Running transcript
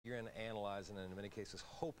analyzing and in many cases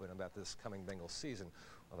hoping about this coming Bengals season.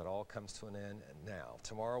 Well, that all comes to an end now.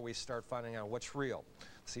 Tomorrow we start finding out what's real.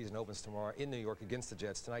 The season opens tomorrow in New York against the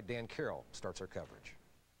Jets. Tonight, Dan Carroll starts our coverage.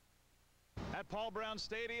 At Paul Brown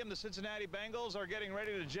Stadium, the Cincinnati Bengals are getting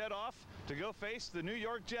ready to jet off to go face the New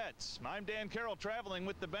York Jets. I'm Dan Carroll traveling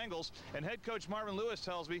with the Bengals, and head coach Marvin Lewis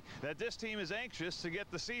tells me that this team is anxious to get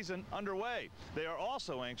the season underway. They are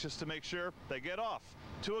also anxious to make sure they get off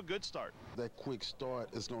to a good start. That quick start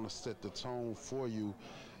is going to set the tone for you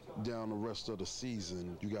down the rest of the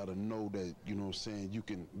season. You got to know that, you know what I'm saying,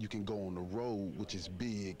 you can go on the road, which is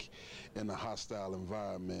big, in a hostile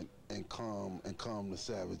environment and calm the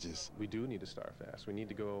savages. We do need to start fast. We need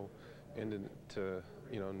to go into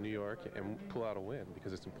New York and pull out a win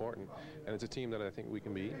because it's important, and it's a team that I think we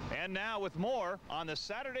can beat. And now with more on the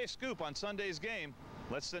Saturday Scoop on Sunday's game,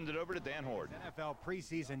 let's send it over to Dan Horde. NFL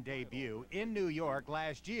preseason debut in New York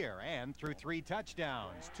last year and threw 3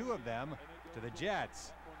 touchdowns, 2 of them to the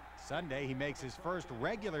Jets. Sunday, he makes his first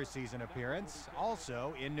regular season appearance,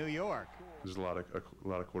 also in New York. There's a lot of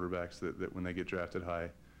quarterbacks that when they get drafted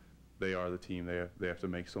high, they are the team. They have to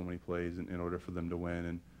make so many plays in order for them to win.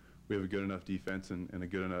 And we have a good enough defense and a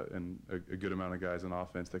good amount of guys on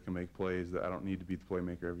offense that can make plays that I don't need to be the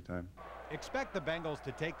playmaker every time. Expect the Bengals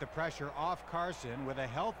to take the pressure off Carson with a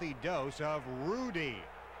healthy dose of Rudi.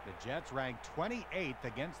 The Jets ranked 28th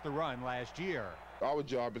against the run last year. Our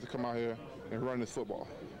job is to come out here and run this football.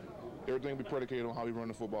 Everything will be predicated on how we run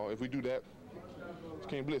the football. If we do that, we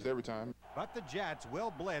can't blitz every time. But the Jets will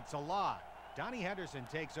blitz a lot. Donnie Henderson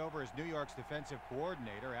takes over as New York's defensive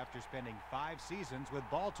coordinator after spending 5 seasons with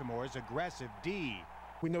Baltimore's aggressive D.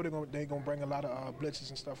 We know they're going to bring a lot of blitzes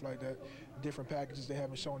and stuff like that, different packages they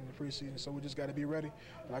haven't shown in the preseason, so we just got to be ready.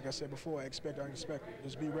 Like I said before, expect unexpected.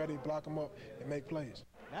 Just be ready, block them up, and make plays.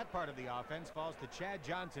 That part of the offense falls to Chad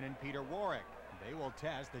Johnson and Peter Warrick. They will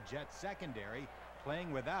test the Jets secondary,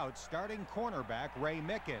 playing without starting cornerback Ray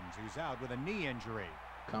Mickens, who's out with a knee injury.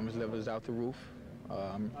 Confidence level is out the roof.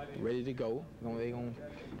 I'm ready to go. They're going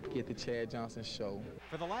to get the Chad Johnson show.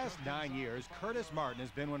 For the last 9 years, Curtis Martin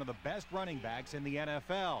has been one of the best running backs in the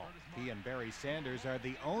NFL. He and Barry Sanders are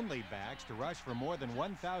the only backs to rush for more than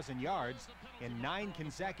 1,000 yards in 9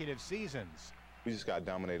 consecutive seasons. We just got to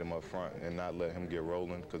dominate him up front and not let him get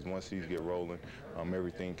rolling, because once he get rolling,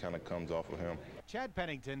 everything kind of comes off of him. Chad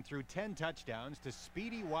Pennington threw 10 touchdowns to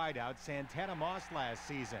speedy wideout Santana Moss last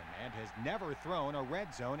season and has never thrown a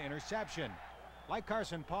red zone interception. Like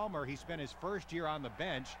Carson Palmer, he spent his first year on the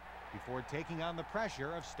bench before taking on the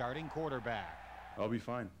pressure of starting quarterback. I'll be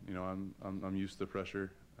fine. You know, I'm used to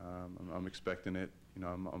pressure. I'm expecting it. You know,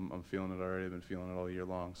 I'm feeling it already. I've been feeling it all year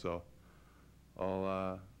long. So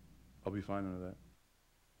I'll be fine under that.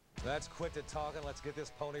 Let's quit the talking. Let's get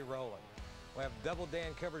this pony rolling. We'll have double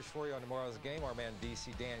Dan coverage for you on tomorrow's game. Our man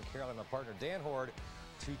DC Dan Carroll and my partner Dan Horde,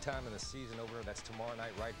 2-time in the season opener. That's tomorrow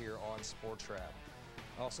night right here on Sports Trap.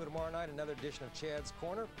 Also tomorrow night, another edition of Chad's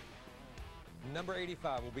Corner. Number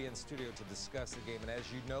 85 will be in studio to discuss the game, and as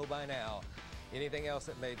you know by now, anything else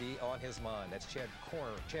that may be on his mind. That's Chad's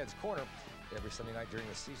Corner every Sunday night during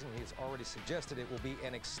the season. He has already suggested it will be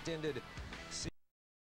an extended season.